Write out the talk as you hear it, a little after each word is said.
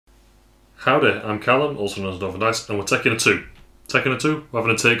Howdy, I'm Callum, also known as Northern Dice, and we're taking a 2. Taking a 2? We're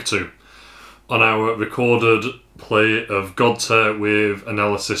having a take 2 on our recorded play of Godtear with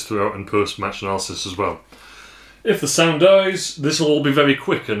analysis throughout and post-match analysis as well. If the sound dies, this will all be very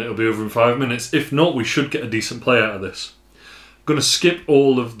quick and it'll be over in 5 minutes. If not, we should get a decent play out of this. I'm going to skip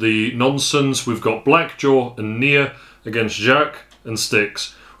all of the nonsense. We've got Blackjaw and Nia against Jaak and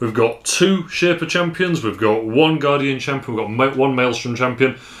Styx. We've got 2 Shaper champions. We've got 1 Guardian champion. We've got 1 Maelstrom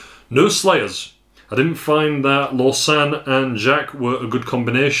champion. No Slayers. I didn't find that Lorsan and Jaak were a good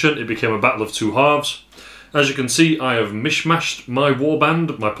combination. It became a battle of 2 halves. As you can see, I have mishmashed my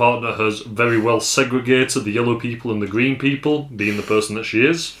warband. My partner has very well segregated the yellow people and the green people, being the person that she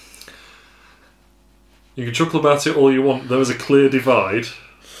is. You can chuckle about it all you want. There is a clear divide.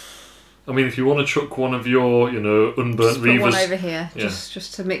 I mean, if you want to chuck one of your, unburnt just put reavers... one over here, yeah.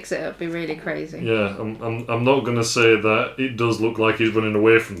 just to mix it up, be really crazy. Yeah, I'm not going to say that it does look like he's running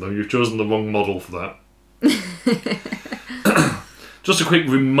away from them. You've chosen the wrong model for that. Just a quick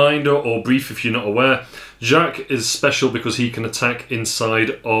reminder, or brief if you're not aware, Jaak is special because he can attack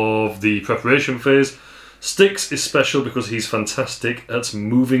inside of the preparation phase. Styx is special because he's fantastic at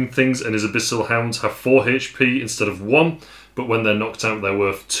moving things, and his Abyssal Hounds have 4 HP instead of 1, but when they're knocked out they're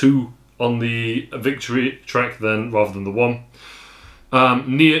worth 2 on the victory track then, rather than the 1.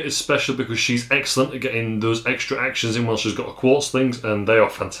 Nia is special because she's excellent at getting those extra actions in while she's got her Quartzlings, and they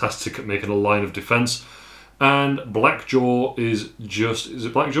are fantastic at making a line of defence. And Blackjaw is just... Is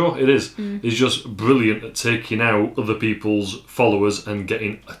it Blackjaw? It is. Is just brilliant at taking out other people's followers and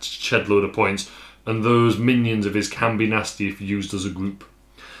getting a shed load of points. And those minions of his can be nasty if used as a group.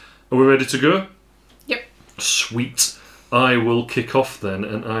 Are we ready to go? Yep. Sweet. I will kick off then,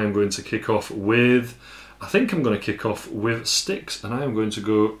 and I am going to kick off with... I think I'm going to kick off with Styx, and I am going to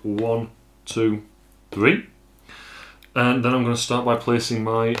go 1, 2, 3. And then I'm going to start by placing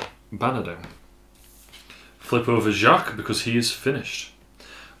my banner down. Flip over Jaak because he is finished.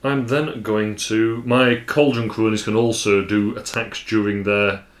 I'm then going to... My Cauldron Cronies can also do attacks during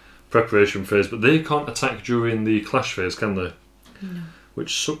their preparation phase, but they can't attack during the clash phase, can they? No.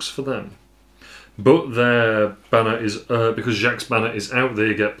 Which sucks for them. But their banner is... because Jaak's banner is out,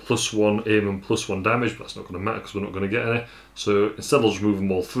 they get +1 aim and +1 damage, but that's not going to matter because we're not going to get any. So instead I'll just move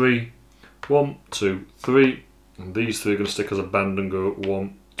them all 3. 1, 2, 3. And these 3 are going to stick as a band and go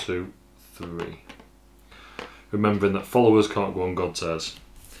 1, 2, 3. Remembering that followers can't go on Godtears.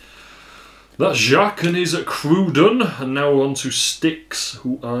 That's Jaak and his crew done, and now we're on to Styx,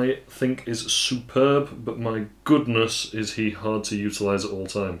 who I think is superb, but my goodness is he hard to utilise at all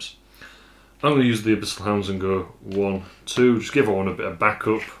times. I'm going to use the Abyssal Hounds and go 1, 2, just give everyone a bit of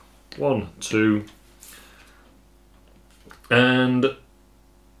backup. 1, 2, and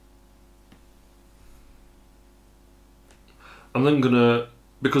I'm then going to,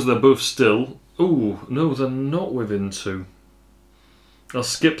 because they're both still... Oh, no, they're not within 2. I'll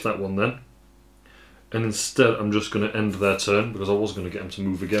skip that one then. And instead, I'm just going to end their turn, because I was going to get them to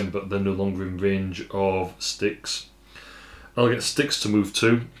move again, but they're no longer in range of Styx. I'll get Styx to move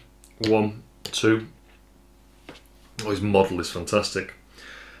 2. 1, 2. Oh, his model is fantastic.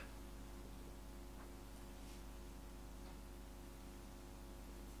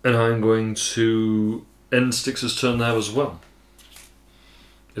 And I'm going to end Styx's turn there as well.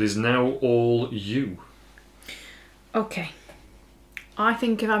 It is now all you. Okay. I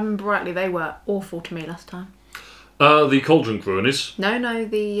think if I remember rightly, they were awful to me last time. The Cauldron Cronies. No,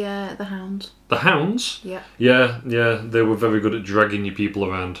 the hounds. The Hounds? Yeah. Yeah, they were very good at dragging your people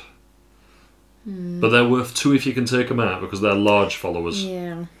around. But they're worth 2 if you can take them out, because they're large followers.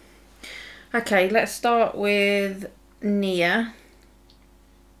 Yeah. Okay, let's start with Nia.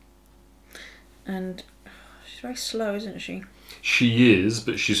 And she's very slow, isn't she? She is,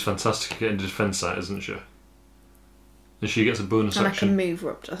 but she's fantastic at getting a defence out, isn't she? And she gets a bonus and action. I can move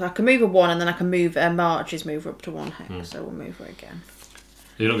her up to... So I can move her 1, and then I can move... March's move her up to 1 hex, so we'll move her again.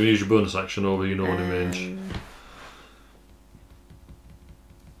 You're not going to use your bonus action, or you know one in range?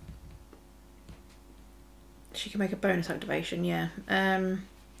 She can make a bonus activation, yeah. Oh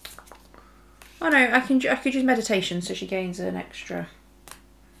no, I could use meditation, so she gains an extra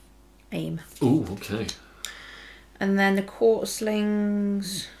aim. Ooh, okay. And then the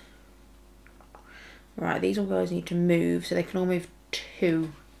Quartzlings... Right, these all guys need to move, so they can all move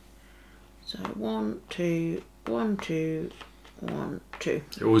 2. So 1, 2, 1, 2, 1, 2.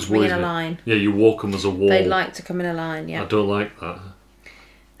 It always Be worries in a me. line. Yeah, you walk them as a wall. They like to come in a line, yeah. I don't like that.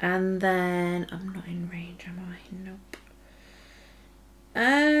 And then... I'm not in range, am I? Nope.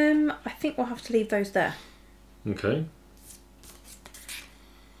 I think we'll have to leave those there. Okay.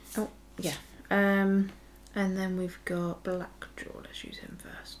 Oh, yeah. And then we've got Blackjaw. Let's use him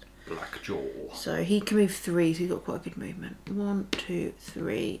first. Blackjaw. So he can move 3, so he's got quite a good movement. 1, 2,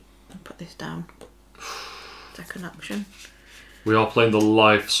 3. I'll put this down. Second action. We are playing the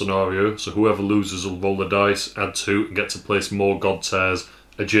life scenario, so whoever loses will roll the dice, add 2, and get to place more Godtears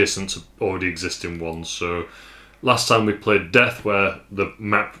adjacent to already existing ones. So last time we played Death, where the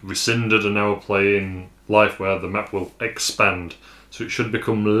map rescinded, and now we're playing Life, where the map will expand. So it should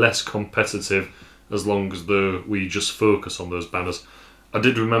become less competitive as long as we just focus on those banners. I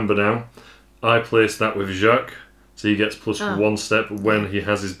did remember now, I placed that with Jaak, so he gets plus 1 step when he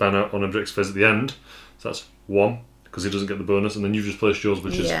has his banner on objective phase at the end. So that's 1, because he doesn't get the bonus, and then you've just placed yours,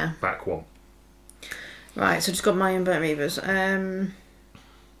 which is back 1. Right, so just got my Unburnt Reavers.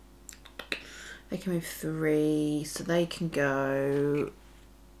 They can move 3, so they can go...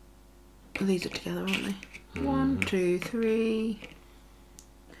 These are together, aren't they? 1, 2, 3.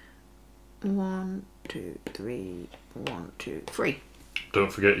 1, 2, 3. 1, 2, 3.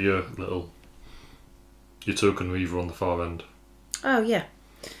 Don't forget your token reaver on the far end. Oh yeah.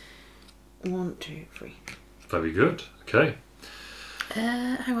 1, 2, 3. Very good. Okay.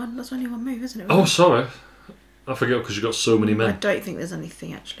 Hang on, that's only 1 move, isn't it? Oh, sorry. I forget because you've got so many men. I don't think there's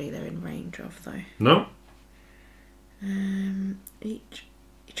anything actually they're in range of though. No? You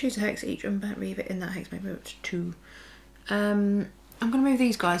choose a hex, each Unburnt Reaver in that hex may move up to 2. I'm going to move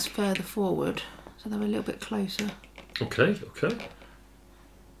these guys further forward so they're a little bit closer. Okay, okay.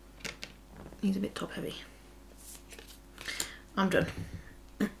 He's a bit top heavy. I'm done.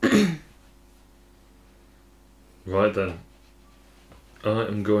 Right then. I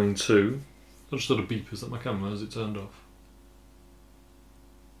am going to... I just had a beep. Is that my camera? Has it turned off?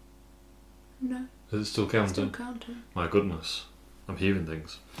 No. Is it still counting? Still counting. My goodness. I'm hearing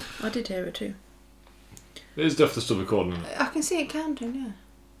things. I did hear it too. It is definitely still recording, isn't it? I can see it counting, yeah.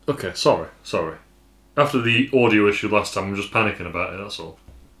 Okay, sorry. After the audio issue last time, I'm just panicking about it, that's all.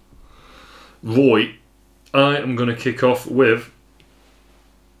 Right, I am going to kick off with...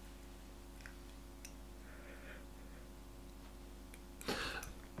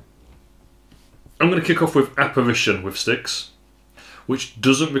 I'm going to kick off with Apparition with Styx, which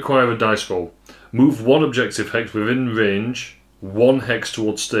doesn't require a dice roll. Move 1 objective hex within range, 1 hex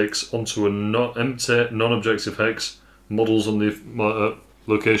towards Styx onto an empty non-objective hex. Models on the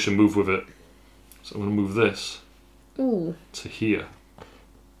location move with it. So I'm going to move this to here.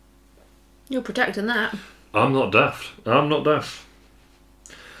 You're protecting that. I'm not daft.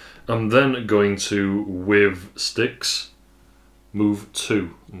 I'm then going to, with Styx, move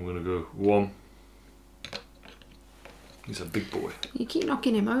 2. I'm going to go 1. He's a big boy. You keep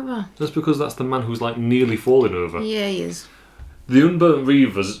knocking him over. That's because that's the man who's like nearly falling over. Yeah, he is. The Unburnt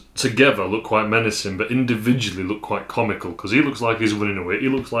Reavers together look quite menacing, but individually look quite comical, because he looks like he's running away. He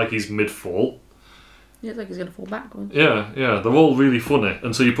looks like he's mid-fall. He looks like he's going to fall backwards. Yeah. They're all really funny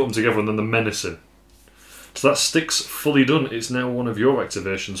until you put them together and then they're menacing. So that Styx fully done. It's now one of your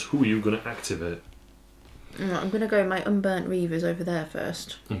activations. Who are you going to activate? I'm going to go my Unburnt Reavers over there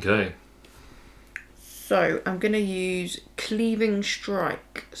first. Okay. So I'm going to use Cleaving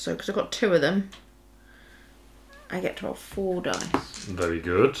Strike. So because I've got 2 of them, I get to roll 4 dice. Very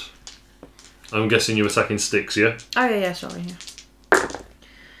good. I'm guessing you're attacking Styx, yeah? Oh yeah, sorry. Yeah.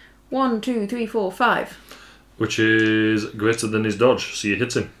 1, 2, 3, 4, 5. Which is greater than his dodge, so you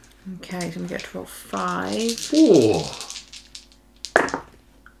hit him. Okay, so I'm going to get to roll 5. Oh.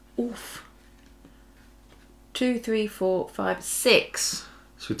 Oof. 2, 3, 4, 5, 6.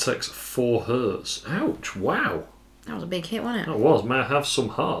 So he takes 4 hurts. Ouch, wow. That was a big hit, wasn't it? That was. May I have some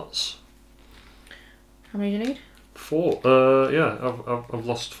hearts? How many do you need? 4. Yeah, I've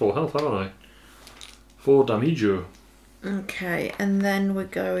lost 4 health, haven't I? 4 damage. Okay, and then we're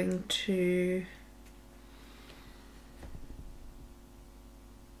going to...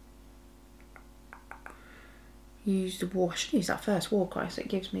 use the war. I should use that first war cry, so it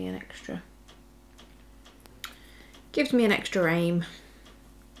gives me an extra... gives me an extra aim.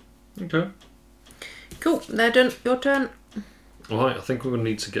 Okay. Cool, they're done. Your turn. Alright, I think we're going to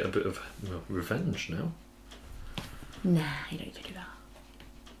need to get a bit of revenge now. Nah, you don't need to do that.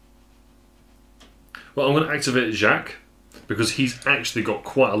 Well, I'm going to activate Jaak, because he's actually got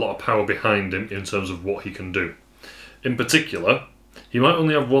quite a lot of power behind him in terms of what he can do. In particular, he might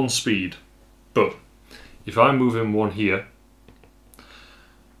only have 1 speed, but if I move him 1 here,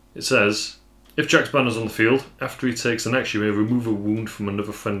 it says, if Jack's banner's on the field, after he takes an action, you may remove a wound from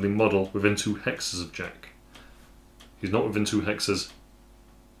another friendly model within 2 hexes of Jaak. He's not within 2 hexes.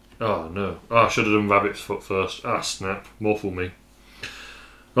 Oh no. Oh, I should have done Rabbit's Foot first. Ah, snap. More for me.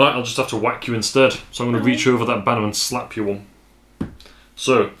 Right, I'll just have to whack you instead. So I'm going to reach over that banner and slap you one.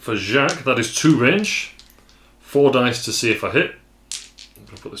 So, for Jaak, that is 2 range. 4 dice to see if I hit.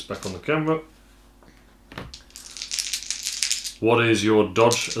 I'll put this back on the camera. What is your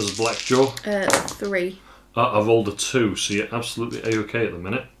dodge as Blackjaw? 3. I rolled a 2, so you're absolutely A-OK at the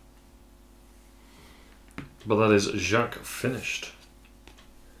minute. But that is Jaak finished.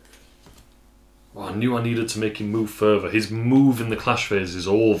 Oh, I knew I needed to make him move further. His move in the clash phase is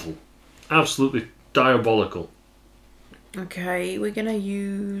awful. Absolutely diabolical. Okay, we're going to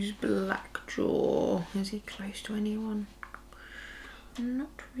use Blackjaw. Is he close to anyone?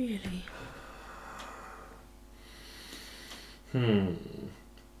 Not really.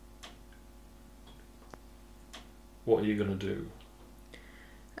 What are you going to do?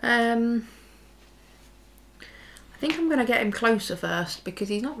 I think I'm going to get him closer first because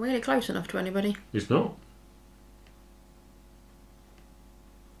he's not really close enough to anybody. He's not.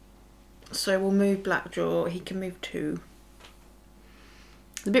 So we'll move Blackjaw. He can move 2.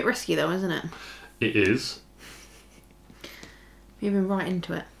 It's a bit risky though, isn't it? It is. Moving right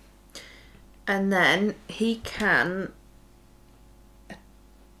into it. And then he can...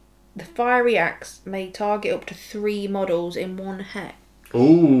 The fiery axe may target up to 3 models in 1 hex.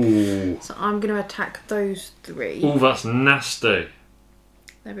 Ooh. So I'm going to attack those 3. Ooh, that's nasty.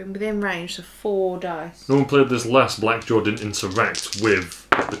 They're within range, so 4 dice. No one played this last. Blackjaw didn't interact with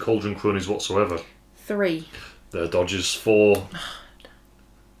the Cauldron Cronies whatsoever. 3. Their dodge is 4.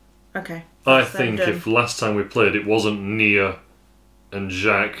 Okay. I think if last time we played it wasn't Nia and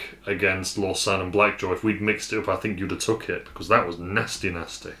Jaak against Lorsan and Blackjaw, if we'd mixed it up, I think you'd have took it, because that was nasty,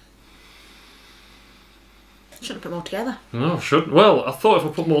 nasty. Shouldn't have put them all together. No, shouldn't. Well, I thought if I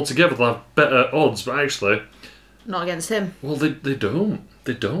put them all together, they'll have better odds, but actually... Not against him. Well, they don't.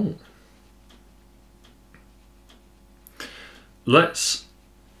 They don't. Let's...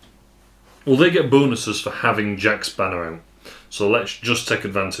 Well, they get bonuses for having Jack's banner out. So let's just take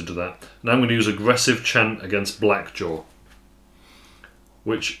advantage of that. Now I'm going to use aggressive chant against Blackjaw,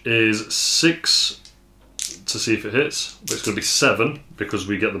 which is 6 to see if it hits, but it's going to be 7 because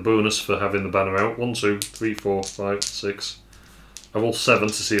we get the bonus for having the banner out. 1, 2, 3, 4, 5, 6. I roll 7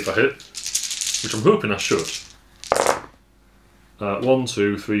 to see if I hit, which I'm hoping I should. 1,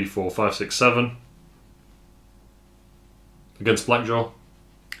 2, 3, 4, 5, 6, 7. Against Blackjaw.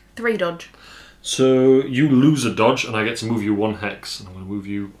 3 dodge. So you lose a dodge and I get to move you 1 hex, and I'm going to move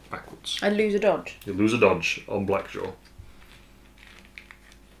you backwards. I lose a dodge. You lose a dodge on Blackjaw.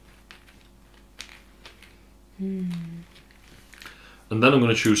 And then I'm going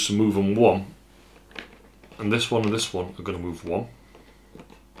to choose to move them 1. And this one are going to move 1.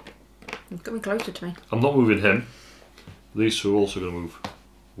 It's coming closer to me. I'm not moving him. These two are also going to move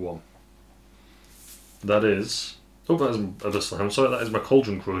 1. That is... Oh, that is Abyssal Hounds. Sorry, that is my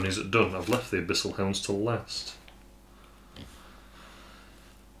Cauldron Cronies done. I've left the Abyssal Hounds till last.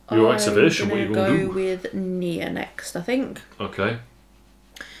 Your activation, what are you going to do? go with Nia next, I think. Okay.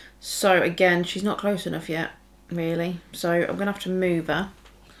 So, again, she's not close enough yet, really. So, I'm going to have to move her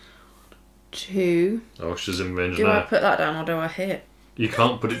to... Oh, she's in range Do now. I put that down or do I hit? You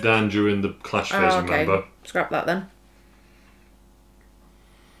can't put it down during the clash phase, Oh, okay. remember? Scrap that then.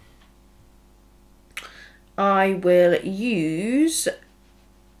 I will use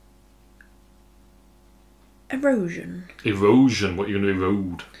erosion. Erosion, what are you going to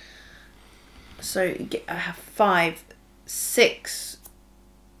erode? So I have 5, 6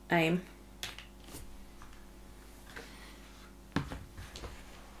 aim.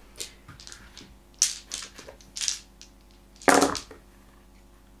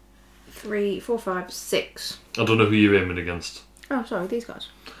 Three, 4, 5, 6. I don't know who you're aiming against. Oh, sorry, these guys.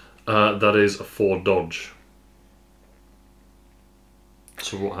 That is a 4 dodge.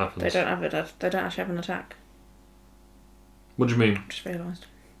 So what happens? They don't have it. They don't actually have an attack. What do you mean? Just realised.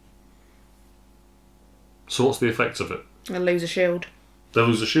 So what's the effect of it? I lose a shield. They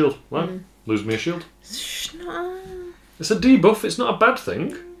lose a shield. Wow. Lose me a shield. It's It's a debuff. It's not a bad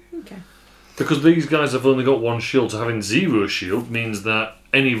thing. okay. Because these guys have only got 1 shield, so having 0 shield means that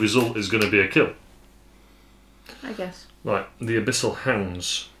any result is going to be a kill. I guess. Right, the Abyssal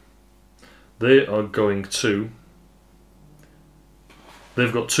Hounds. They are going to...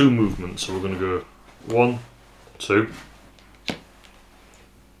 They've got 2 movements, so we're going to go 1, 2.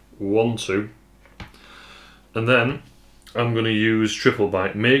 1, 2. And then I'm going to use Triple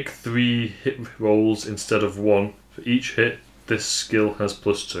Bite. Make 3 hit rolls instead of 1. For each hit, this skill has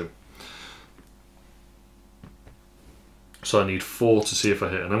 +2. So I need 4 to see if I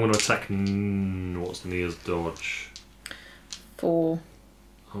hit. And I'm going to attack... What's Nia's dodge? 4.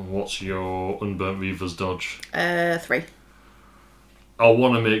 And what's your Unburnt Reaver's dodge? 3. I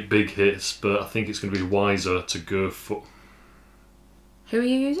want to make big hits, but I think it's going to be wiser to go for... Who are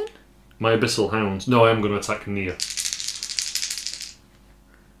you using? My Abyssal Hounds. No, I am going to attack Nia.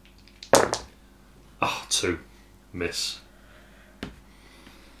 2. Miss.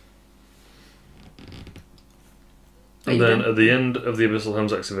 And then at the end of the Abyssal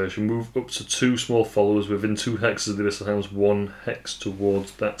Hounds activation, move up to 2 small followers within 2 hexes of the Abyssal Hounds, 1 hex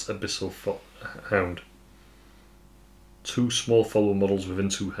towards that Abyssal Hound. 2 small follower models within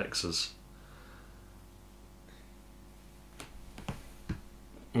 2 hexes.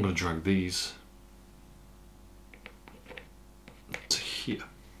 I'm going to drag these to here.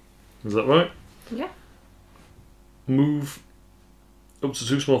 Is that right? Yeah. Move up to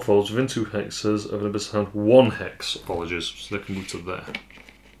 2 small followers within 2 hexes of an Abyssal Hound, 1 hex, apologies, so they can move to there.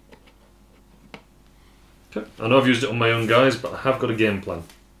 Okay, I know I've used it on my own guys, but I have got a game plan.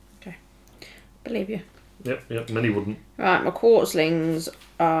 Okay, believe you. Yep, many wouldn't. Right, my Quartzlings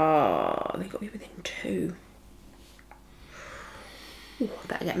are... They've got to be within 2. Ooh,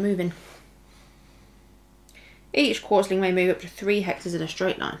 better get moving. Each Quartzling may move up to 3 hexes in a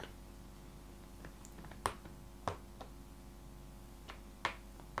straight line.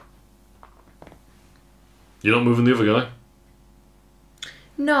 You're not moving the other guy?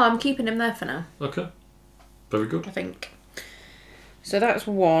 No, I'm keeping him there for now. Okay. Very good. I think. So that's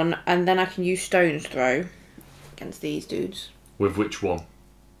 1, and then I can use Stone's Throw against these dudes. With which one?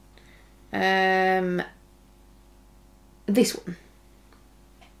 This one.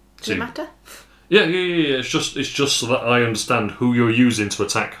 Does it matter? Yeah. It's just so that I understand who you're using to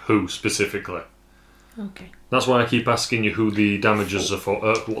attack who specifically. Okay. That's why I keep asking you who the damages are for,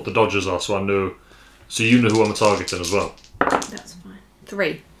 what the dodges are, so I know. So you know who I'm targeting as well. That's fine.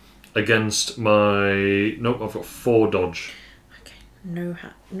 3. Against my... Nope, I've got 4 dodge. Okay. No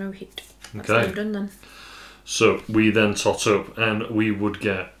hit. That's Okay. all done then. So we then tot up and we would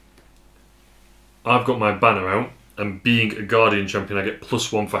get... I've got my banner out, and being a Guardian champion I get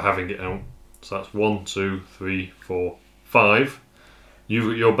 +1 for having it out. So that's 1, 2, 3, 4, 5. You've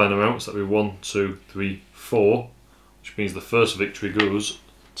got your banner out, so that'll be 1, 2, 3, 4. Which means the first victory goes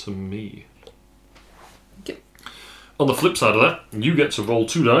to me. On the flip side of that, you get to roll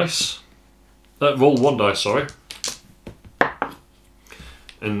 2 dice. Roll 1 dice, sorry.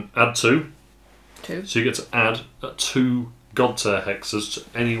 And add 2. 2. So you get to add 2 Godtear hexes to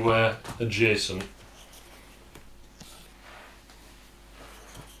anywhere adjacent.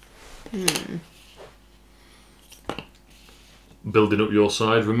 Building up your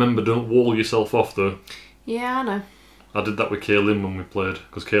side. Remember, don't wall yourself off though. Yeah, I know. I did that with Kaelin when we played,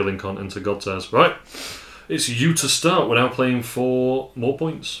 because Kaelin can't enter Godtears. Right. It's you to start. We're now playing for more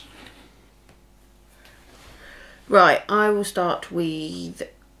points. Right, I will start with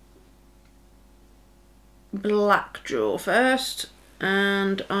Blackjaw first,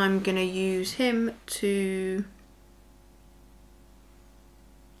 and I'm going to use him to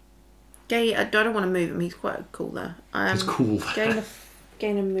gain... I don't want to move him, he's quite cool there. He's cool there.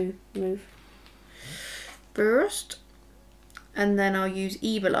 Gain a move first, and then I'll use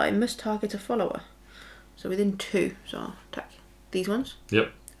Evil Eye, must target a follower. So within 2, so I'll attack these ones.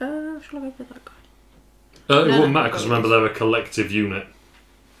 Yep. Shall I go with that guy? It wouldn't matter because remember they're a collective unit.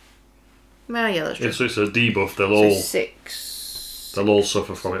 Well, yeah, that's true. If it's a debuff, So 6. they'll all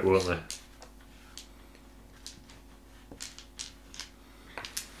suffer from it, won't they?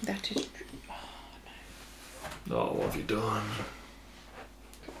 That is. Oh, what have you done?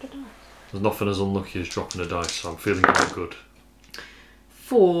 There's nothing as unlucky as dropping a dice, so I'm feeling quite good.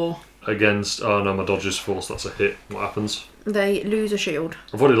 4. Against... Oh no, my dodge is 4, so that's a hit. What happens? They lose a shield.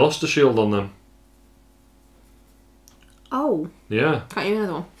 I've already lost a shield on them. Oh. Yeah. Can't use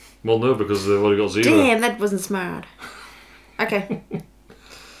another one. Well, no, because they've already got 0. Damn, that wasn't smart. Okay.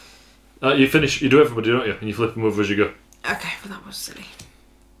 You finish... You do everybody, don't you? And you flip them over as you go. Okay, well that was silly.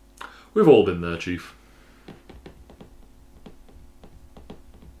 We've all been there, Chief.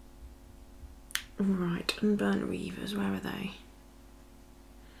 Right, Unburnt Reavers, where are they?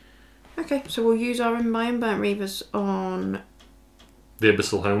 Okay, so we'll use my Unburnt Reavers on... The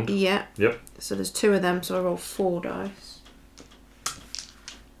Abyssal Hound? Yeah. Yep. So there's 2 of them, so I roll 4 dice.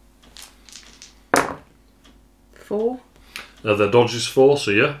 4. Their dodge is 4,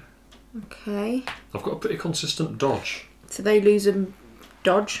 so yeah. Okay. I've got a pretty consistent dodge. So they lose a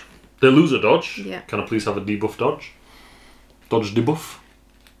dodge. They lose a dodge. Yeah. Can I please have a debuff dodge? Dodge debuff.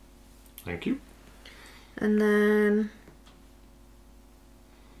 Thank you. And then...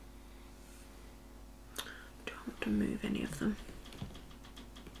 do I want to move any of them?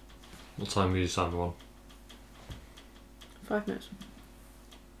 What time are you signing on? 5 minutes.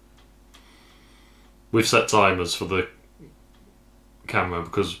 We've set timers for the camera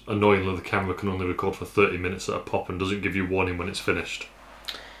because annoyingly the camera can only record for 30 minutes at a pop and doesn't give you warning when it's finished.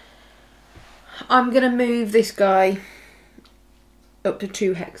 I'm going to move this guy up to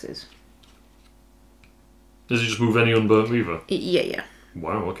 2 hexes. Does it just move any unburnt weaver? Yeah.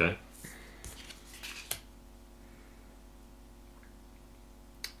 Wow, okay.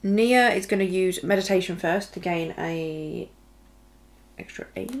 Nia is going to use meditation first to gain a extra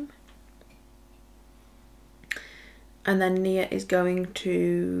aim. And then Nia is going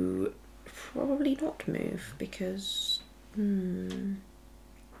to probably not move because...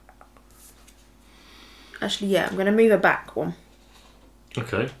 Actually, yeah, I'm going to move her back one.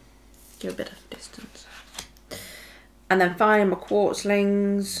 Okay. Give a bit of distance. And then finally my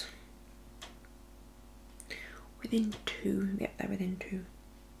Quartzlings. Within 2. Yep, they're within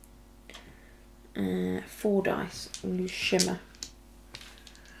 2. 4 dice. I'm going to use Shimmer.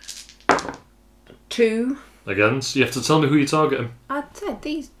 2. Again, so you have to tell me who you're targeting. I said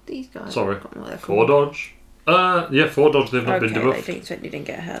these guys. Sorry. 4 called. dodge. Yeah, 4 dodge, they've not been debuffed. You didn't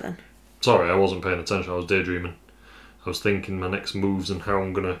get her then. Sorry, I wasn't paying attention, I was daydreaming. I was thinking my next moves and how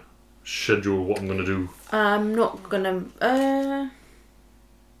I'm going to schedule what I'm going to do. I'm not going to...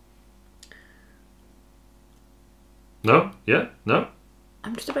 No? Yeah? No?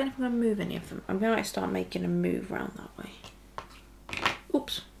 I'm just debating if I'm going to move any of them. I'm going to start making a move round that way.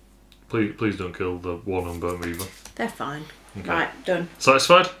 Oops. Please don't kill the one unburnt weaver. They're fine. Okay. Right, done.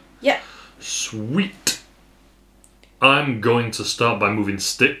 Satisfied? Yeah. Sweet. I'm going to start by moving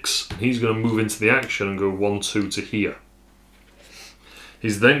Styx. He's going to move into the action and go 1-2 to here.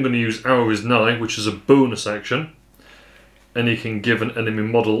 He's then going to use Arisen, which is a bonus action. And he can give an enemy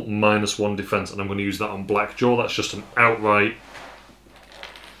model -1 defense. And I'm going to use that on Blackjaw. That's just an outright...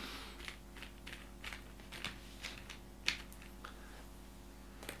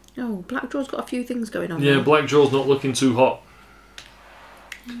 Oh, Blackjaw's got a few things going on. Yeah, there. Blackjaw's not looking too hot.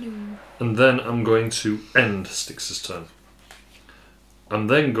 No. And then I'm going to end Styx's turn. I'm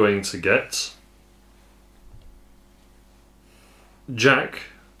then going to get Jaak.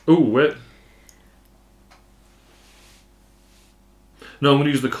 Oh, wait. No, I'm going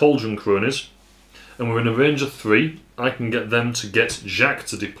to use the Cauldron Cronies. And we're in a range of 3. I can get them to get Jaak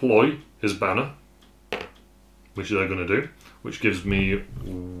to deploy his banner, which they're going to do, which gives me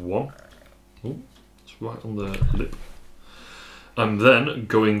 1. Oh, it's right on the lip. I'm then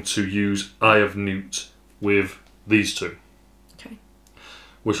going to use Eye of Newt with these 2. Okay.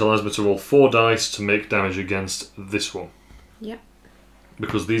 Which allows me to roll 4 dice to make damage against this one. Yep.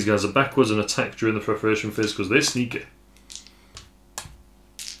 Because these guys are backwards and attack during the preparation phase because they're sneaky.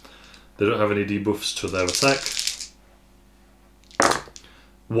 They don't have any debuffs to their attack.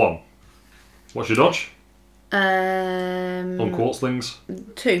 1. What's your dodge? On Quartzlings?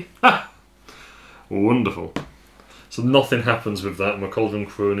 2. Ah! Wonderful. So nothing happens with that. My Cauldron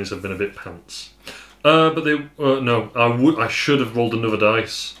Cronies have been a bit pants. But they... no, I should have rolled another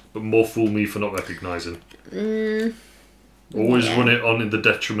dice, but more fool me for not recognising. Always run it on in the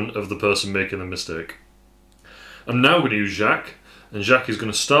detriment of the person making the mistake. I'm now going to use Jaak, and Jaak is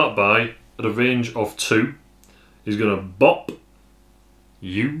going to start by, at a range of 2, he's going to bop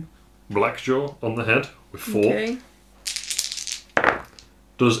you, Blackjaw, on the head with 4. Okay.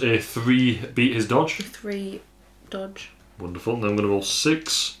 Does a 3 beat his dodge? 3 dodge. Wonderful. Now I'm going to roll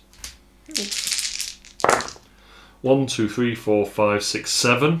 6. 1, 2, 3, 4, 5, 6,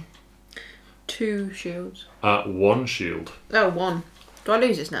 7. 2 shields. 1 shield. Oh, 1. Do I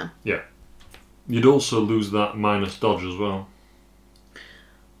lose this now? Yeah. You'd also lose that minus dodge as well.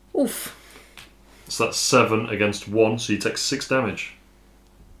 Oof. So that's 7 against 1, so you take 6 damage.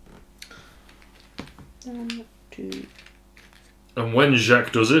 1, 2. And when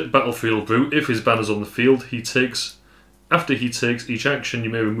Jaak does it, Battlefield Brew, if his banner's on the field, he takes... After he takes each action, you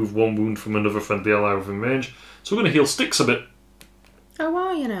may remove 1 wound from another friendly ally within range. So we're going to heal Styx a bit. Oh,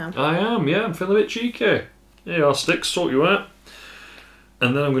 are you now? I am, yeah. I'm feeling a bit cheeky. Here you are, Styx. Sort you out.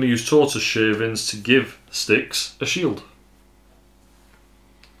 And then I'm going to use Tortoise Shavings to give Styx a shield.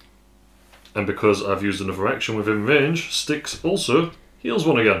 And because I've used another action within range, Styx also heals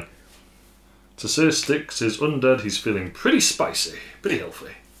 1 again. To say Styx is undead, he's feeling pretty spicy, pretty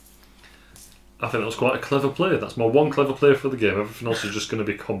healthy. I think that was quite a clever play. That's my 1 clever play for the game. Everything else is just going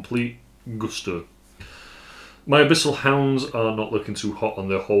to be complete gusto. My Abyssal Hounds are not looking too hot on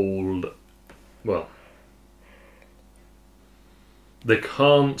their hold. Well, they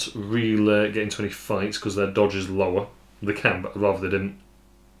can't really get into any fights because their dodge is lower. They can, but I'd rather they didn't.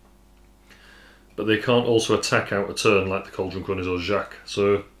 But they can't also attack out a turn like the Cauldron Cronies or Jaak.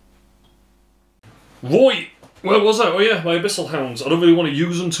 So, right, where was I? Oh yeah, my Abyssal Hounds. I don't really want to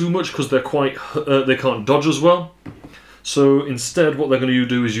use them too much because they're quite. They can't dodge as well. So instead, what they're going to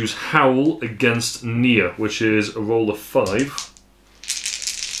do is use Howl against Nia, which is a roll of 5.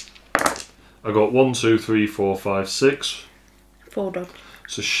 I got 1, 2, 3, 4, 5, 6. 4 dodge.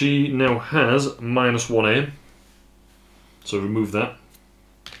 So she now has -1 aim. So remove that.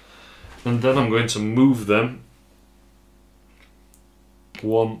 And then I'm going to move them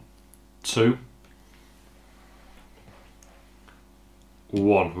 1, 2,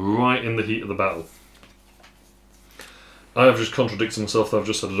 1, right in the heat of the battle. I have just contradicted myself. I've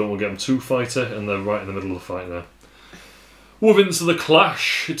just said I don't want to get them too fighty, and they're right in the middle of the fight now. Move into the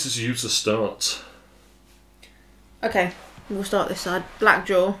clash. It is you to start. Okay, we'll start this side.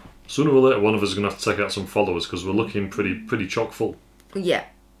 Blackjaw. Sooner or later, one of us is going to have to take out some followers because we're looking pretty chock full. Yeah,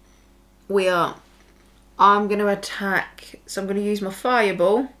 we are. I'm going to attack, so I'm going to use my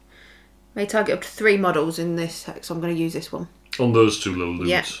fireball. May target up to 3 models in this hex, so I'm going to use this one. On those 2 little dudes.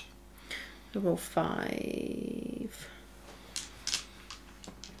 Yeah. I roll 5.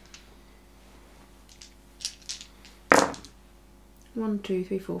 One, 2,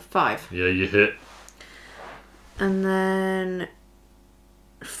 3, 4, 5. Yeah, you hit. And then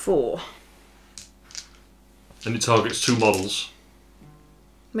 4. And it targets 2 models.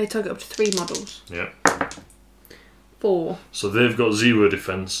 May target up to 3 models. Yeah. 4. So they've got 0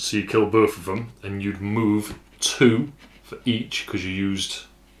 defense, so you kill both of them, and you'd move 2 for each because you used.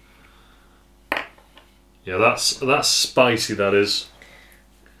 Yeah, that's spicy. That is.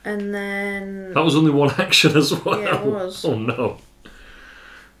 And then that was only 1 action as well. Yeah, it was. Oh no.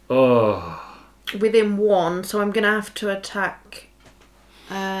 Oh. Within 1, so I'm gonna have to attack.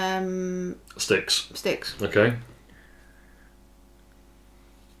 Styx. Styx. Okay.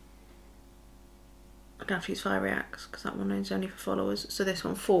 I'm gonna have to use fire reacts because that one is only for followers. So this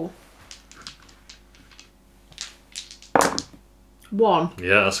one 4. 1.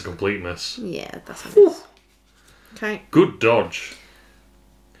 Yeah, that's a complete miss. Yeah, that's a miss. Okay. Good dodge.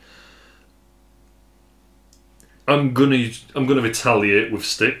 I'm gonna retaliate with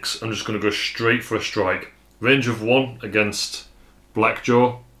Styx. I'm just gonna go straight for a strike. Range of 1 against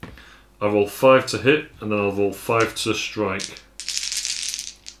Blackjaw. I roll 5 to hit, and then I'll roll 5 to strike.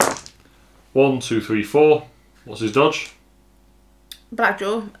 1, 2, 3, 4. What's his dodge?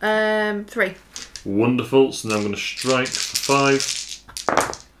 Blackjaw. 3. Wonderful. So now I'm going to strike for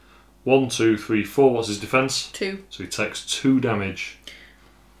 5. 1, 2, 3, 4. What's his defense? 2. So he takes 2 damage.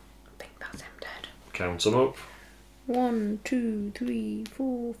 I think that's him dead. Count them up. 1, 2, 3,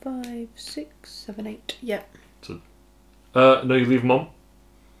 4, 5, 6, 7, 8. Yep. So, no, you leave them on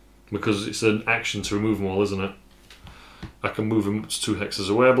because it's an action to remove them all, isn't it? I can move him 2 hexes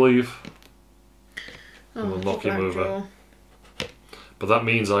away, I believe. And we'll knock him over. But that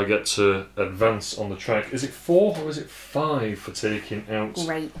means I get to advance on the track. Is it 4 or is it 5 for taking out?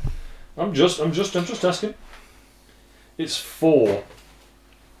 Great. I'm just asking. It's 4.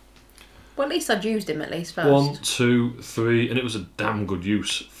 Well, at least I'd used him at least first. 1, 2, 3, and it was a damn good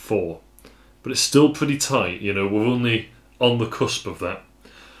use. 4, but it's still pretty tight. You know, we're only on the cusp of that.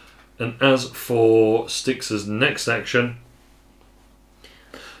 And as for Styx's next action,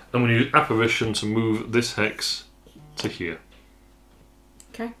 I'm going to use Apparition to move this hex to here.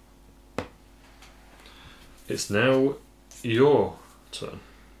 Okay. It's now your turn.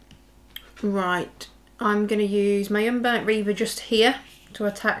 Right. I'm going to use my Unburnt Reaver just here to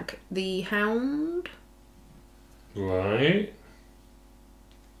attack the Hound. Right.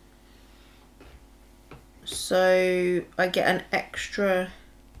 So I get an extra.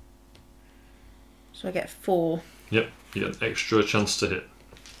 So I get 4. Yep, you get an extra chance to hit.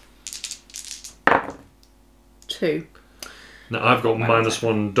 2. Now I've got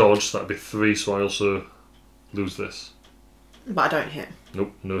 -1 dodge, so that'd be 3, so I also lose this. But I don't hit.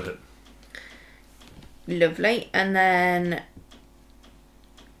 Nope, no hit. Lovely. And then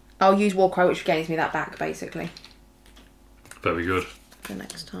I'll use Warcry, which gains me that back, basically. Very good. For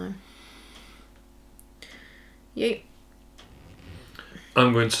next time. You.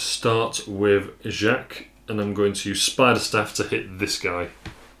 I'm going to start with Jaak, and I'm going to use Spider Staff to hit this guy.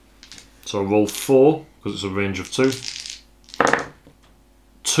 So I roll 4, because it's a range of 2.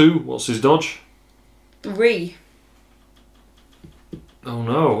 2, what's his dodge? 3. Oh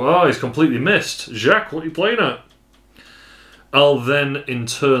no, he's completely missed. Jaak, what are you playing at? I'll then, in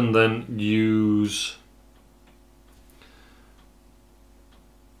turn, use...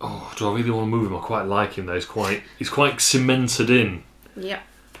 Oh, do I really want to move him? I quite like him there. He's quite cemented in. Yep.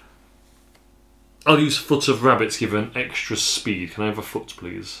 I'll use Foot of Rabbits, give an extra speed. Can I have a foot,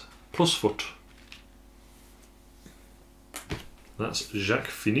 please? Plus foot. That's Jaak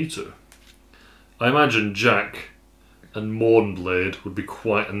finito. I imagine Jaak and Mournblade would be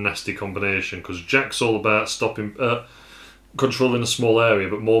quite a nasty combination, because Jack's all about stopping, controlling a small area,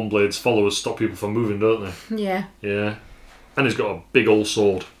 but Mournblade's followers stop people from moving, don't they? Yeah. Yeah. And he's got a big old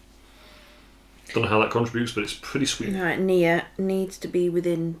sword. Don't know how that contributes, but it's pretty sweet. Right, Nia needs to be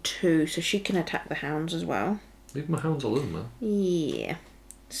within 2, so she can attack the Hounds as well. Leave my hounds alone, man. Yeah.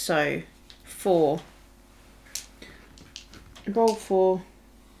 So, 4. Roll 4.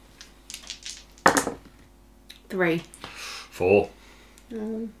 3. 4.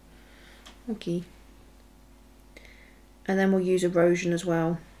 Okay. And then we'll use erosion as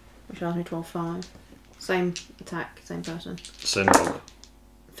well, which allows me to roll 5. Same attack, same person. Same dog.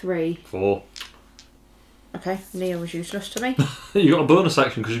 3. 4. Okay, Nia was useless to me. You got a bonus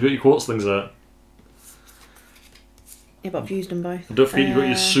action because you got your Quartzlings out. Yeah, but I've used them both. And don't forget you got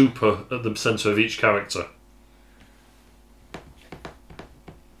your super at the centre of each character.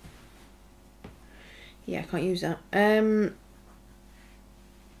 Yeah, I can't use that.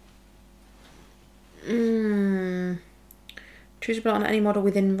 Choose a blight on any model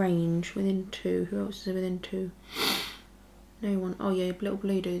within range. Within 2. Who else is within 2? No one. Oh yeah, little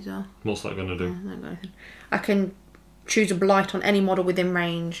blue dudes are. What's that going to do? I can choose a blight on any model within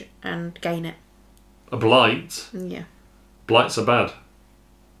range and gain it. A blight? Yeah. Blights are bad.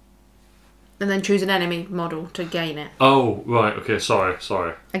 And then choose an enemy model to gain it. Oh, right, okay, sorry.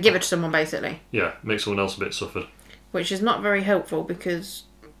 I give it to someone basically. Yeah, make someone else a bit suffered. Which is not very helpful because,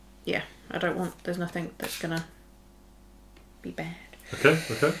 yeah, there's nothing that's going to be bad. Okay.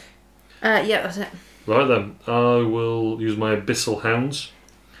 Yeah, that's it. Right then, I will use my Abyssal Hounds.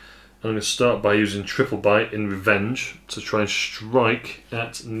 I'm going to start by using Triple Bite in Revenge to try and strike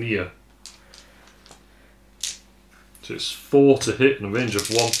at Nia. So it's 4 to hit in a range of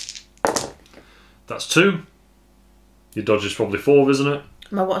 1. That's 2. Your dodge is probably 4, isn't it?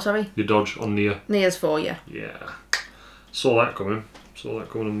 My what, sorry? Your dodge on Nia. Nia's 4, yeah. Yeah. Saw that coming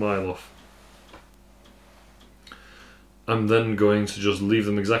a mile off. I'm then going to just leave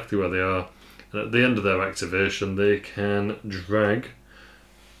them exactly where they are. And at the end of their activation, they can drag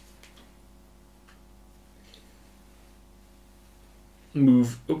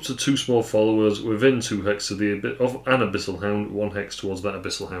move up to 2 small followers within 2 hex of an Abyssal Hound, 1 hex towards that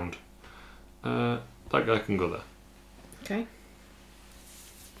Abyssal Hound. That guy can go there. Okay.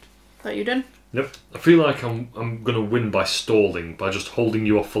 That you done? Yep. I feel like I'm going to win by stalling, by just holding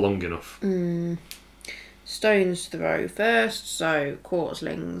you off for long enough. Stones throw first, so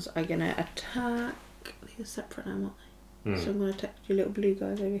Quartzlings are going to attack. These are separate now, aren't they? So I'm going to attack your little blue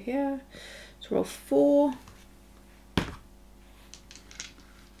guys over here. So roll 4.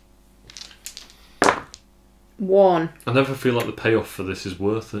 One. I never feel like the payoff for this is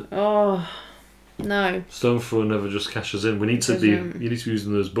worth it. Oh, no. Stone throw never just cashes in. You need to be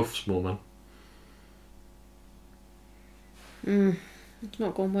using those buffs more, man. It's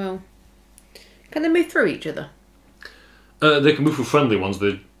not gone well. Can they move through each other? They can move through friendly ones.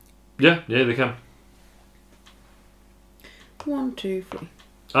 Yeah, they can. 1, 2, 3.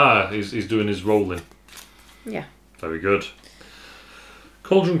 Ah, he's doing his rolling. Yeah. Very good.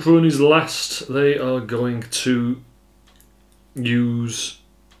 Cauldron Cronies last. They are going to use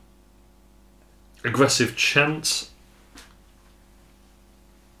aggressive chant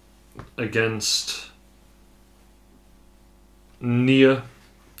against Nia.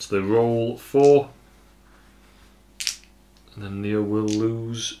 So they roll 4. And then Nia will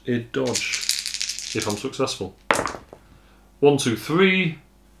lose a dodge if I'm successful. 1, 2, 3.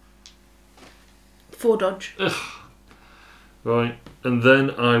 4 dodge. Ugh. Right, and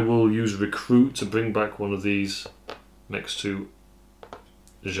then I will use Recruit to bring back one of these next to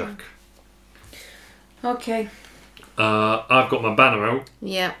Jaak. Okay. I've got my banner out.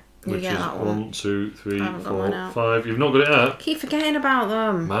 Yeah, you which get is that one. 1, 2, 3, I haven't got 4, mine out. 5. You've not got it out? Keep forgetting about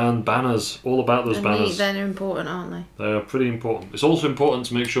them. Man, banners. All about those banners. They're important, aren't they? They are pretty important. It's also important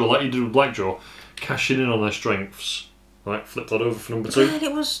to make sure, like you did with Blackjaw, cashing in on their strengths. Right, flip that over for number 2. Well,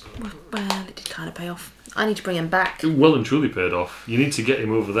 it did kind of pay off. I need to bring him back. It well and truly paid off. You need to get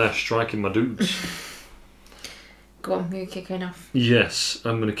him over there striking my dudes. Go on, you're kicking off. Yes,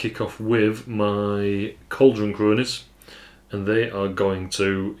 I'm going to kick off with my Cauldron Cronies, and they are going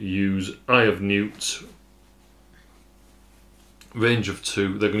to use Eye of Newt, range of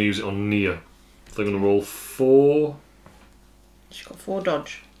 2. They're going to use it on Nia. They're going to roll 4. She's got 4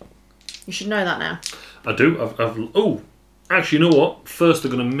 dodge. You should know that now. I do. Oh, actually, you know what? First,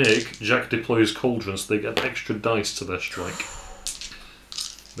 they're going to make Jaak deploy his Cauldron so they get extra dice to their strike.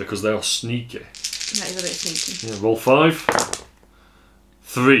 Because they are sneaky. That is a bit sneaky. Yeah, roll 5.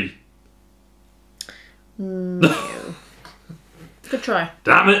 3. No. Good try.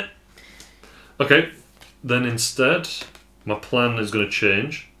 Damn it! Okay, then instead, my plan is going to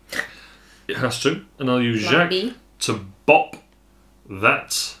change. It has to, and I'll use Jaak to bop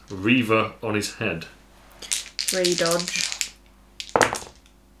that Reaver on his head. 3 dodge.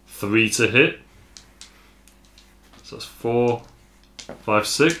 3 to hit. So that's 4, 5,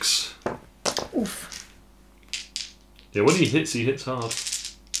 6. Oof. Yeah, when he hits hard.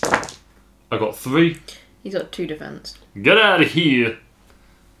 I got 3. He's got 2 defense. Get out of here!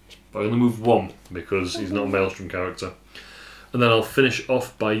 But I only move 1 because he's not a Maelstrom character. And then I'll finish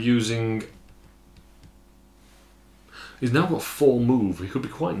off by using... He's now got 4 move. He could be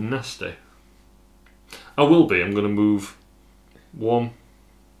quite nasty. I will be. I'm going to move 1.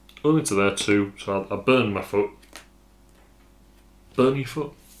 Only to there 2. So I'll burn my foot. Burn your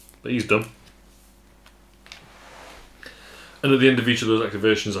foot. But he's done. And at the end of each of those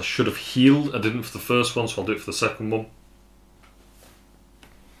activations I should have healed. I didn't for the first one, so I'll do it for the second one.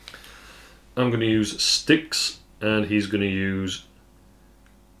 I'm going to use Styx, and he's going to use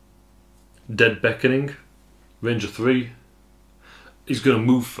Dead Beckoning, range of 3. He's going to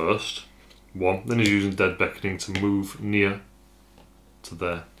move first, 1. Then he's using Dead Beckoning to move Nia to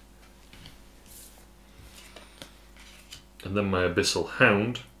there. And then my Abyssal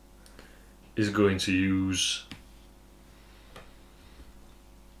Hound is going to use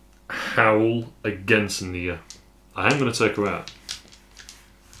Howl against Nia. I am going to take her out.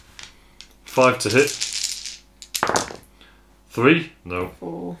 5 to hit. 3? No.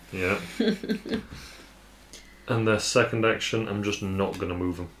 4. Yeah. And their second action, I'm just not going to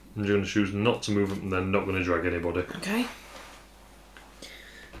move them. I'm just going to choose not to move them, and they're not going to drag anybody. Okay.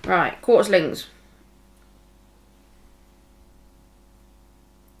 Right, Quartzlings.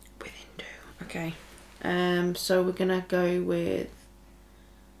 Within 2. Okay. So we're going to go with...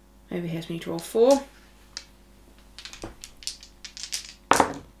 Over here, so we need to roll 4.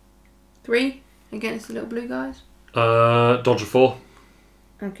 3 against the little blue guys. Dodge a 4.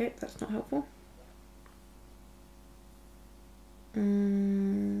 Okay, that's not helpful.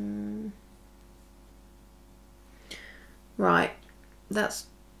 Right, that's...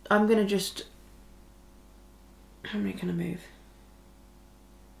 I'm going to just... How many can I move?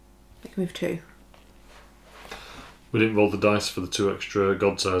 I can move 2. We didn't roll the dice for the 2 extra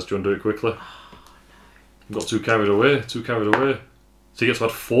Godtears. Do you want to do it quickly? Oh, no. Got 2 carried away. 2 carried away. So he gets to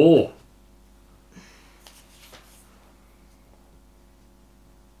add 4.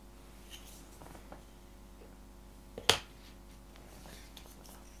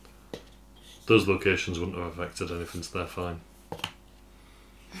 Those locations wouldn't have affected anything, so they're fine.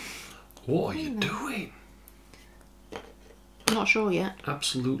 What are you doing? I'm not sure yet.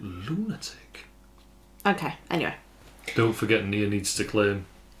 Absolute lunatic. Okay, anyway. Don't forget Nia needs to claim.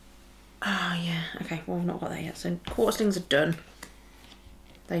 Oh, yeah. Okay, well, we've not got that yet. So, Quartzlings are done.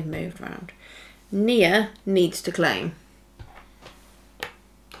 They've moved around. Nia needs to claim.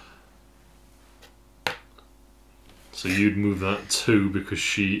 So you'd move that 2 because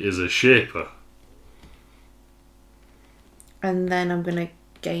she is a shaper. And then I'm going to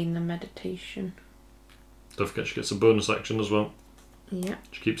gain the meditation. Don't forget she gets a bonus action as well. Yeah.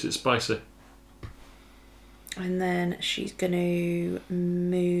 She keeps it spicy. And then she's going to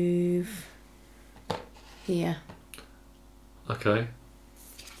move here. Okay.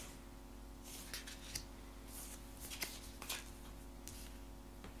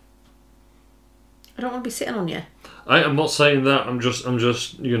 I don't want to be sitting on you. I'm not saying that. I'm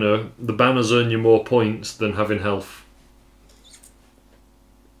just, you know, the banners earn you more points than having health.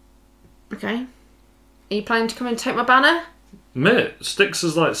 Okay. Are you planning to come and take my banner? Mate, Styx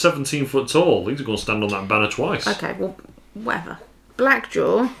is like 17 foot tall. He's going to stand on that banner twice. Okay, well, whatever.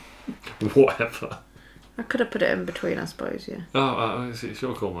 Blackjaw. Whatever. I could have put it in between, I suppose, yeah. Oh, it's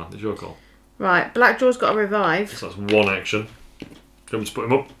your call, man. It's your call. Right, Blackjaw's got to revive. So that's 1 action. Do you want me to put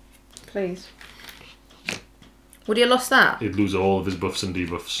him up? Please. Would he have lost that? He'd lose all of his buffs and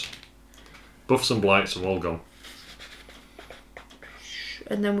debuffs. Buffs and blights are all gone.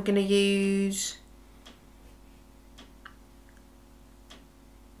 And then we're going to use...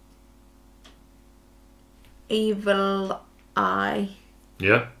 Evil Eye.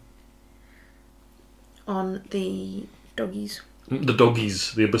 Yeah? On the doggies. The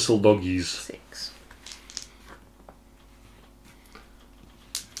doggies. The Abyssal doggies. 6.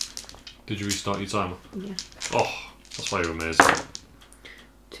 Did you restart your timer? Yeah. Oh, that's why you're amazing.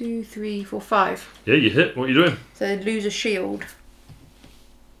 2, 3, 4, 5. Yeah, you hit. What are you doing? So they lose a shield.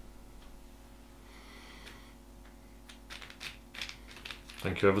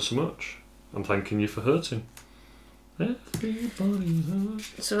 Thank you ever so much. I'm thanking you for hurting. Everybody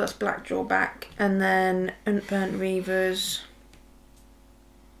hurts. So that's Blackjaw back. And then Unburnt Reavers.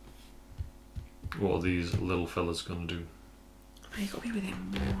 What are these little fellas going to do? Oh, you've got to be with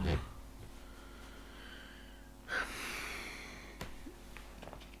him more.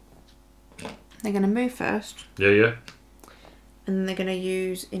 They're going to move first. Yeah, yeah. And then they're going to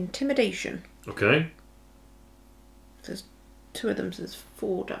use Intimidation. Okay. There's 2 of them, so there's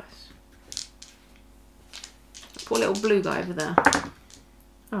 4 dice. Poor little blue guy over there.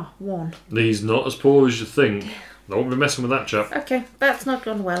 Oh, 1. He's not as poor as you think. I won't be messing with that chap. Okay, that's not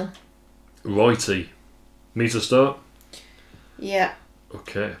gone well. Righty. Me to start? Yeah.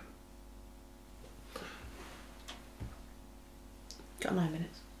 Okay. Got 9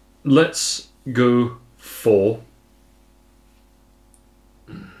 minutes. Let's go for...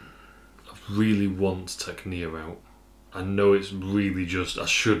 I really want to take Nia out. I know it's really just... I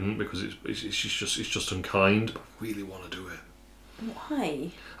shouldn't because it's just unkind, but I really want to do it.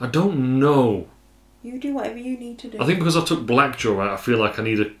 Why? I don't know. You do whatever you need to do. I think because I took Blackjaw out, I feel like I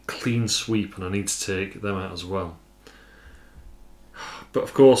need a clean sweep and I need to take them out as well. But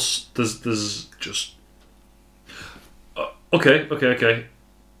of course, there's just... Okay.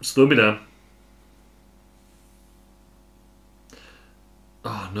 Slow me down.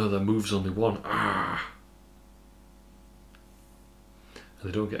 Oh no, their move's only 1. Ah. And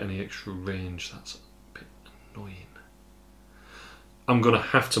they don't get any extra range. That's a bit annoying. I'm going to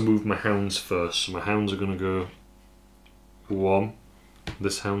have to move my hounds first. So my hounds are going to go 1.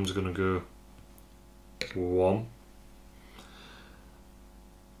 This hound's going to go 1.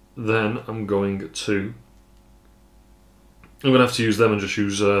 Then I'm going to... I'm going to have to use them and just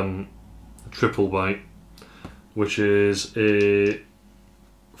use triple bite, which is a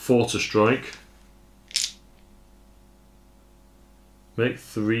 4 to strike. Make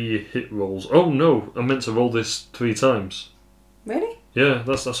 3 hit rolls. Oh no, I meant to roll this 3 times. Really? Yeah,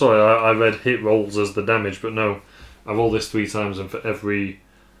 that's sorry. I read hit rolls as the damage, but no, I roll this 3 times, and for every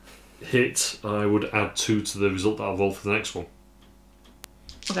hit, I would add 2 to the result that I'll roll for the next one.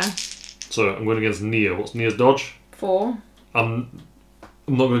 Okay. So I'm going against Nia. What's Nia's dodge? 4. I'm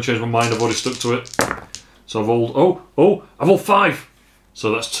not going to change my mind. I've already stuck to it. So I've rolled. Oh! I rolled 5.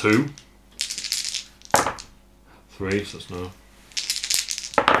 So that's 2. 3. So that's no.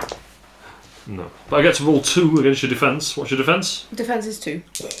 No. But I get to roll 2 against your defence. What's your defence? Defence is 2.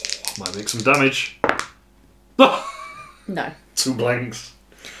 Might make some damage. No. 2 blanks.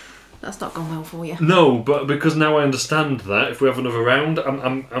 That's not gone well for you. No, but because now I understand that if we have another round,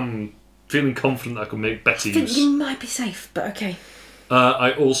 I'm feeling confident I can make better I think use. you might be safe, but okay.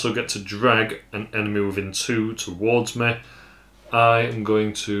 I also get to drag an enemy within 2 towards me. I am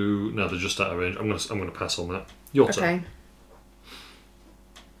going to... No, they're just out of range. I'm going to pass on that. Your turn. Okay.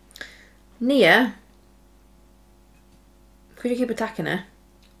 Nia, could you keep attacking her?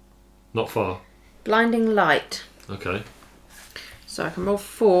 Not far. Blinding light. Okay. So I can roll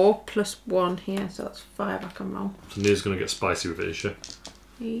 4 plus 1 here, so that's 5 I can roll. So Nia's going to get spicy with it, is she?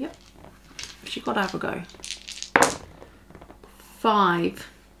 Yep. She got to have a go. 5.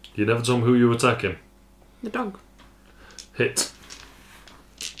 You never told me who you were attacking. The dog. Hit.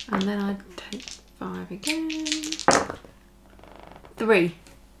 And then I take 5 again. 3.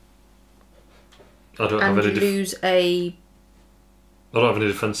 I don't And have you any. lose a... I don't have any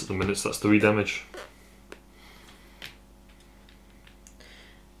defence at the minute, so that's 3 damage.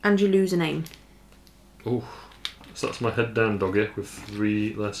 And you lose an aim. Oh, so that's my head down doggy with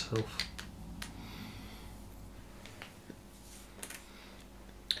 3 less health.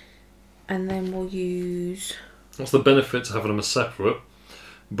 And then we'll use... What's the benefit to having them as separate,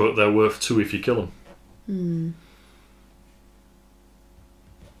 but they're worth 2 if you kill them?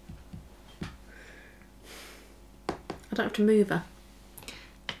 I don't have to move her.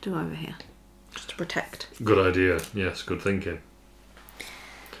 Do over here. Just to protect. Good idea. Yes, good thinking.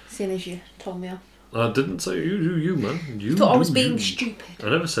 Seeing as you told me off. I didn't say you man. You Thought I was do being you. stupid. I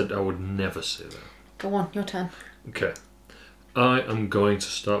never said. I would never say that. Go on, your turn. Okay. I am going to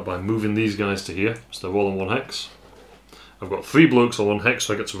start by moving these guys to here. So they're all on 1 hex. I've got 3 blokes on 1 hex,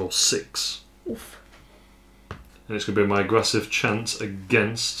 so I get to roll 6. Oof. And it's going to be my aggressive chance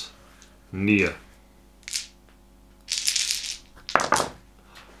against Nia.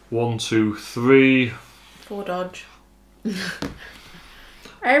 1, 2, 3. 4 dodge.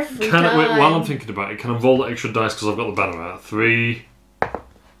 Every time. Wait, while I'm thinking about it, can I roll the extra dice because I've got the banner out? 3,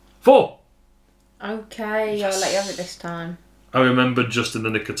 4. Okay, Yes. I'll let you have it this time. I remembered just in the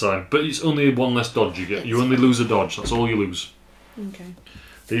nick of time. But it's only 1 less dodge you get. You only lose a dodge. That's all you lose. Okay.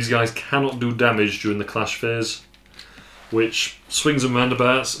 These guys cannot do damage during the clash phase, which swings and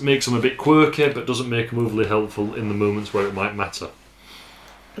roundabouts, makes them a bit quirky, but doesn't make them overly helpful in the moments where it might matter.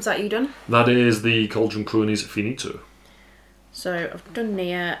 Is that you done? That is the Cauldron Cronies finito. So I've done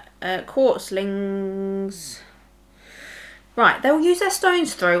Nia. Quartzlings. Right, they'll use their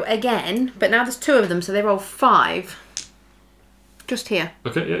stones throw again, but now there's 2 of them, so they roll 5. Just here.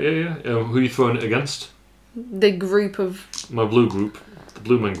 Okay, yeah. Who are you throwing it against? The group of... My blue group. The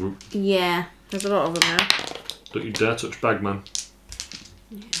blue man group. Yeah, there's a lot of them now. Don't you dare touch Bagman.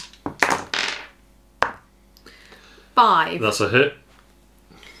 Yeah. 5. That's a hit.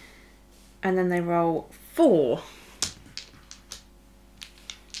 And then they roll 4.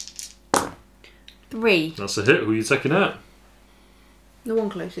 3. That's a hit. Who are you taking out? The one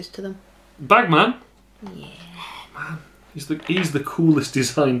closest to them. Bagman? Yeah. Oh, man. He's the coolest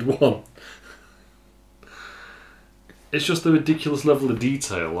designed one. It's just the ridiculous level of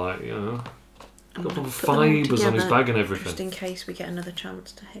detail, like, you know. He's got fibres on his bag and everything. Just in case we get another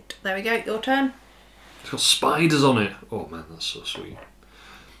chance to hit. There we go, your turn. It's got spiders on it. Oh man, that's so sweet.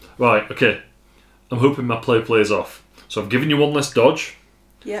 Right, okay. I'm hoping my play plays off. So I've given you one less dodge.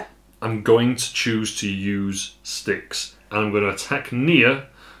 Yeah. I'm going to choose to use Styx. And I'm going to attack Nia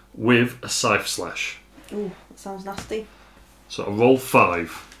with a Scythe Slash. Ooh, that sounds nasty. So I roll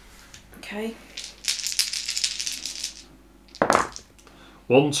 5. Okay.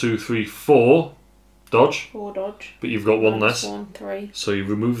 1, 2, 3, 4. Dodge. 4 dodge. But you've got one less. 1, 3. So you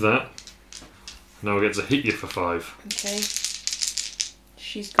remove that. Now I get to hit you for 5. Okay.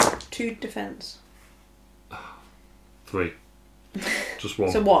 She's got 2 defence. 3. Just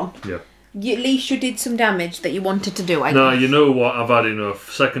 1. So 1. Yeah. At least you did some damage that you wanted to do. Nah, you know what? I've had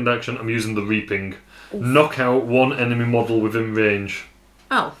enough. Second action, I'm using the Reaping. Oof. Knock out one enemy model within range.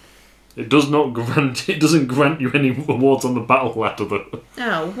 Oh. It does not grant. It doesn't grant you any awards on the battle ladder, though.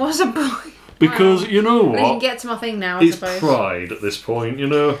 Oh, what's a point? Because you know Well, you can what? get to my thing now, I It's suppose. pride at this point, you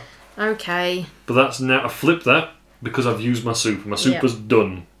know. Okay. But that's now. I flip that because I've used my super. My super's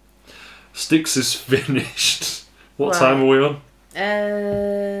done. Styx is finished. What time are we on?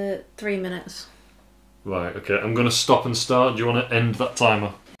 3 minutes. Right. Okay. I'm going to stop and start. Do you want to end that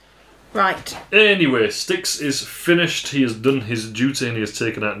timer? Right. Anyway, Styx is finished. He has done his duty and he has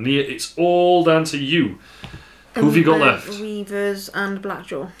taken out Nia. It's all down to you. Who have you got left? Weavers and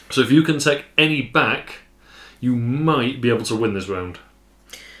Blackjaw. So if you can take any back, you might be able to win this round.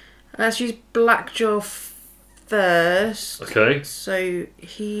 Let's use Blackjaw first. Okay. So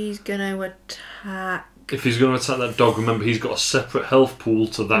he's going to attack. If he's going to attack that dog, remember he's got a separate health pool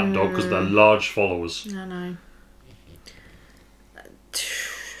to that dog because they're large followers. I know.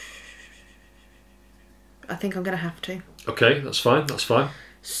 I think I'm going to have to. Okay, that's fine. That's fine.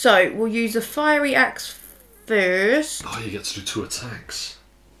 So we'll use a fiery axe first. Oh, you get to do 2 attacks.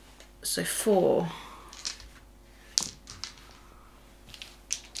 So 4.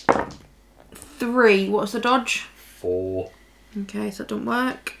 3. What's the dodge? 4. Okay, so that don't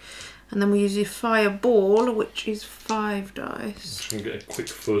work. And then we use the fireball, which is 5 dice. Just going to get a quick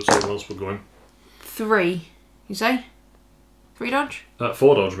photo whilst we're going. 3. You say? 3 dodge?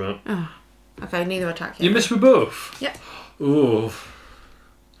 4 dodge, man. Oh. Okay, neither attack yet. You missed me both? Yep. Ooh.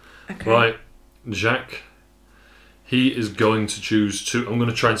 Okay. Right, Jack. He is going to choose to... I'm going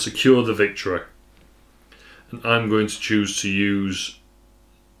to try and secure the victory. And I'm going to choose to use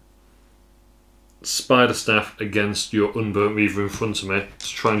Spider Staff against your Unburnt Reaver in front of me to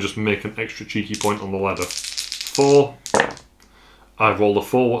try and just make an extra cheeky point on the ladder. 4. I've rolled a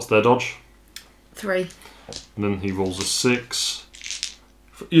 4. What's their dodge? 3. And then he rolls a 6.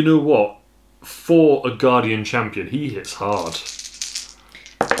 You know what? For a Guardian Champion, he hits hard.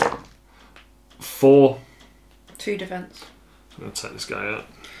 4. 2 defence. I'm going to take this guy out.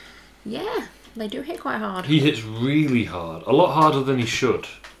 Yeah, they do hit quite hard. He hits really hard. A lot harder than he should.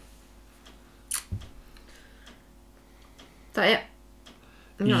 Is that it?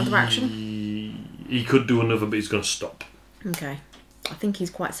 Any other action? He could do another, but he's going to stop. Okay. I think he's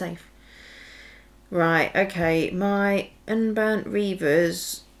quite safe. Right, okay. My Unburnt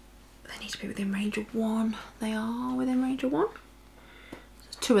Reavers... They need to be within range of 1. They are within range of 1.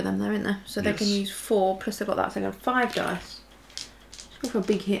 There's 2 of them there, isn't there? So they can use 4, plus they've got that, so they've got 5 dice. Let's go for a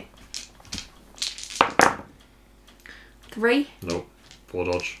big hit. 3? No. 4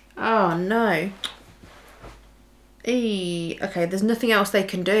 dodge. Oh, no. Okay, there's nothing else they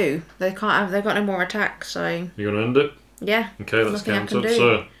can do. They can't have... They've got no more attacks, so... You're going to end it? Yeah. Okay, let's nothing I count can up. do.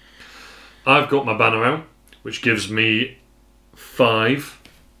 So, I've got my banner out, which gives me 5.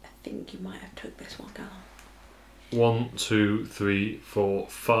 I think you might have took this one, Gal. 1, 2, 3, 4,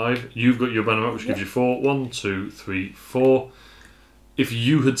 5. You've got your banner out, which gives you 4. 1, 2, 3, 4. If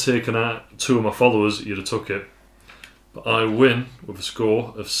you had taken out 2 of my followers, you'd have took it. But I win with a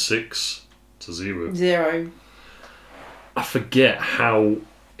score of 6-0. 0. I forget how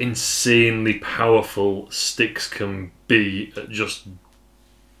insanely powerful Styx can be at just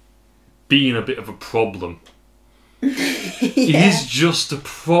being a bit of a problem. He's just a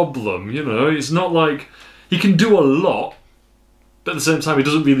problem, you know. It's not like he can do a lot, but at the same time he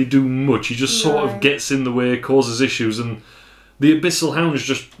doesn't really do much. He just sort of gets in the way, causes issues, and the Abyssal Hounds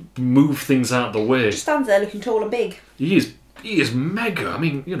just move things out of the way. Just stands there looking tall and big. He is mega. I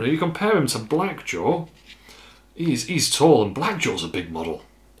mean, you know, you compare him to Blackjaw, He's tall, and Blackjaw's a big model.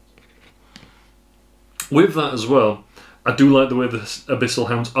 With that as well, I do like the way the Abyssal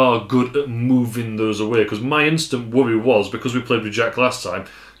Hounds are good at moving those away, because my instant worry was, because we played with Jack last time,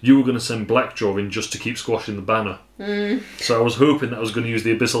 you were going to send Blackjaw in just to keep squashing the banner. So I was hoping that I was going to use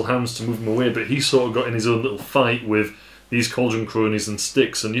the Abyssal Hounds to move him away, but he sort of got in his own little fight with these Cauldron Cronies and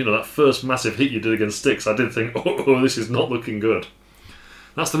Styx, and that first massive hit you did against Styx, I did think, oh, this is not looking good.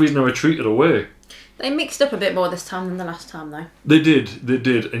 That's the reason I retreated away. They mixed up a bit more this time than the last time, though. They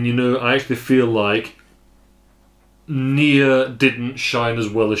did, and I actually feel like Nia didn't shine as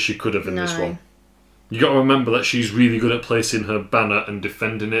well as she could have in this one. You got to remember that she's really good at placing her banner and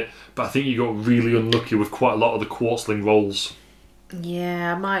defending it, but I think you got really unlucky with quite a lot of the Quartzling rolls.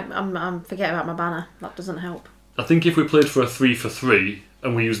 Yeah, I'm forgetting about my banner. That doesn't help. I think if we played for a 3-for-3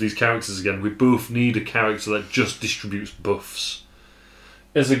 and we use these characters again, we both need a character that just distributes buffs.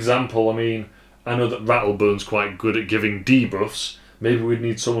 As example, I know that Rattleburn's quite good at giving debuffs. Maybe we'd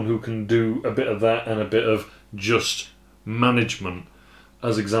need someone who can do a bit of that and a bit of just management.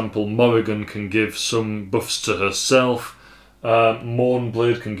 As example, Morrigan can give some buffs to herself.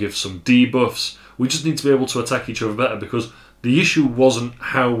 Mournblade can give some debuffs. We just need to be able to attack each other better, because the issue wasn't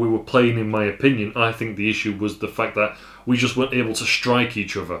how we were playing, in my opinion. I think the issue was the fact that we just weren't able to strike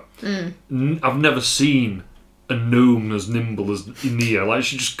each other. I've never seen a gnome as nimble as Nia. Like,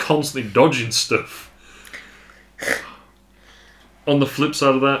 she's just constantly dodging stuff. On the flip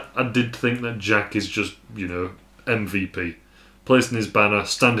side of that, I did think that Jack is just, MVP. Placing his banner,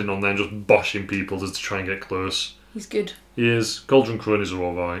 standing on there and just boshing people just to try and get close. He's good. He is. Cauldron Cronies are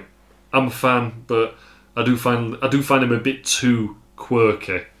alright. I'm a fan, but I do find him a bit too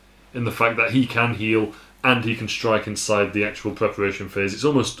quirky in the fact that he can heal and he can strike inside the actual preparation phase. It's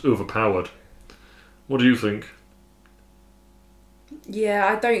almost overpowered. What do you think?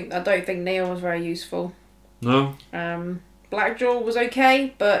 Yeah, I don't think Neil was very useful. No? Blackjaw was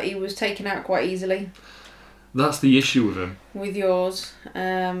okay, but he was taken out quite easily. That's the issue with him. With yours.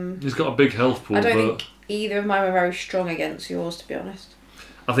 He's got a big health pool, I don't think either of mine were very strong against yours, to be honest.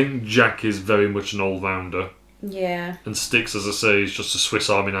 I think Jack is very much an all-rounder. Yeah. And Styx, as I say, is just a Swiss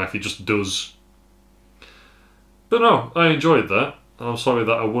Army knife. He just does. But no, I enjoyed that. I'm sorry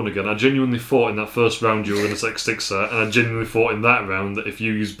that I won again. I genuinely thought in that first round you were going to take Styxer, and I genuinely thought in that round that if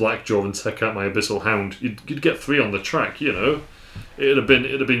you used Blackjaw and take out my Abyssal Hound, you'd get 3 on the track, It'd have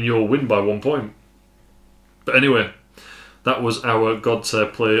been your win by 1 point. But anyway, that was our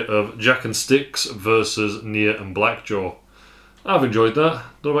Godtear play of Jack and Styx versus Nia and Blackjaw. I've enjoyed that.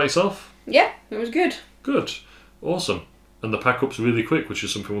 What about yourself? Yeah, it was good. Good. Awesome. And the pack-up's really quick, which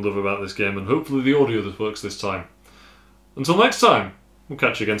is something we love about this game, and hopefully the audio that works this time. Until next time, we'll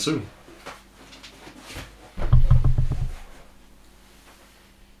catch you again soon.